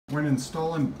When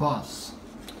installing bus,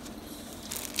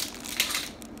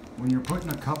 when you're putting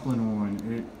a coupling on,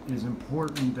 it is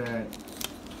important that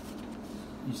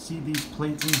you see these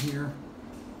plates in here,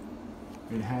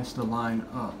 it has to line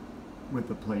up with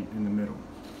the plate in the middle.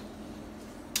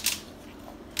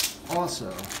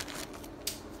 Also,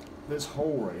 this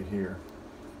hole right here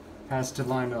has to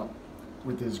line up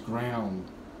with this ground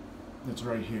that's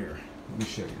right here. Let me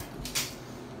show you.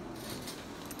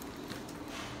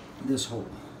 This hole.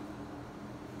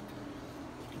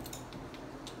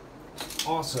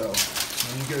 Also,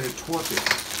 when you go to torque it,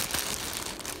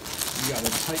 you gotta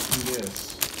tighten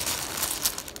this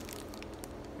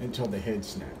until the head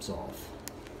snaps off.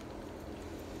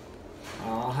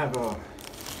 I'll have a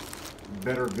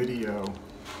better video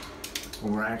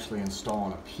when we're actually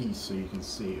installing a piece so you can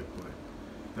see it, but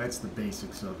that's the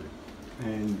basics of it.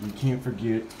 And you can't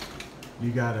forget, you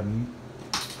gotta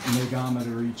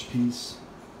megometer each piece.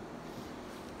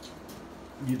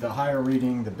 The higher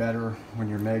reading, the better when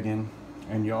you're megging.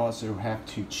 And you also have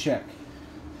to check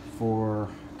for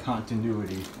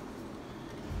continuity.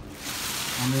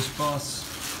 On this bus,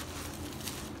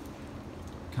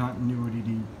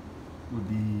 continuity would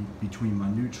be between my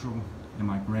neutral and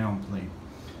my ground plate.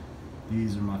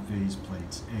 These are my phase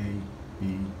plates, A,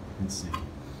 B, and C.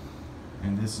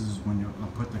 And this is when I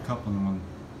put the coupling on,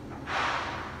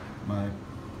 my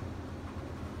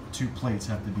two plates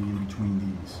have to be in between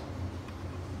these.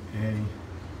 A,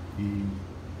 B,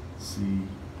 C,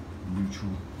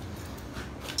 neutral.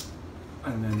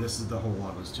 And then this is the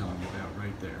hole I was telling you about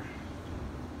right there.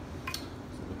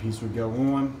 So the piece would go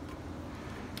on,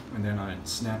 and then I'd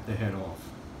snap the head off.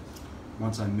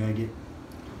 Once I meg it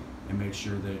and make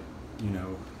sure that, you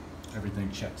know, everything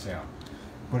checks out.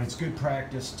 But it's good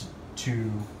practice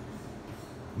to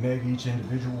meg each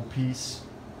individual piece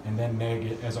and then meg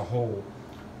it as a whole,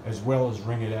 as well as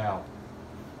ring it out,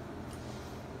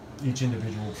 each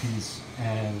individual piece,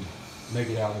 and make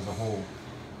it out as a whole,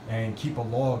 and keep a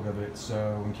log of it,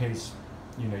 so in case,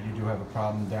 you know, you do have a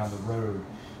problem down the road,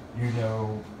 you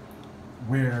know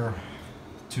where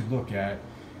to look at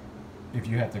if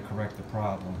you have to correct the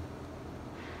problem.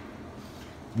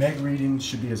 Meg readings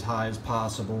should be as high as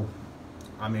possible.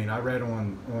 I mean, I read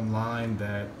online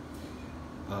that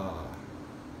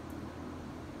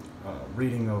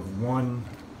reading of 1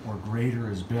 or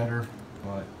greater is better,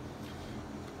 but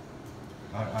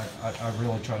I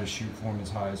really try to shoot for them as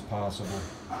high as possible.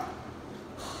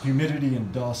 Humidity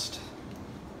and dust,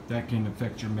 that can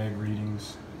affect your meg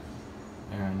readings,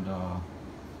 and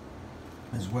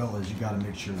as well as you got to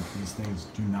make sure that these things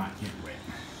do not get wet.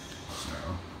 So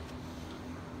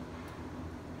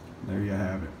there you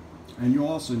have it. And you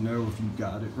also know if you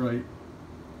got it right,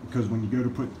 because when you go to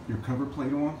put your cover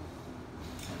plate on,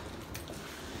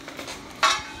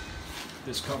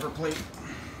 this cover plate,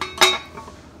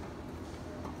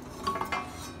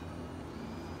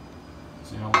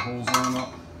 see how the holes line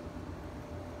up?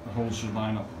 The holes should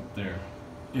line up there.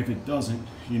 If it doesn't,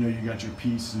 you know you got your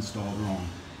piece installed wrong.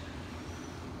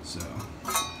 So,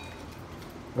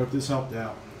 hope this helped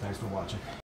out. Thanks for watching.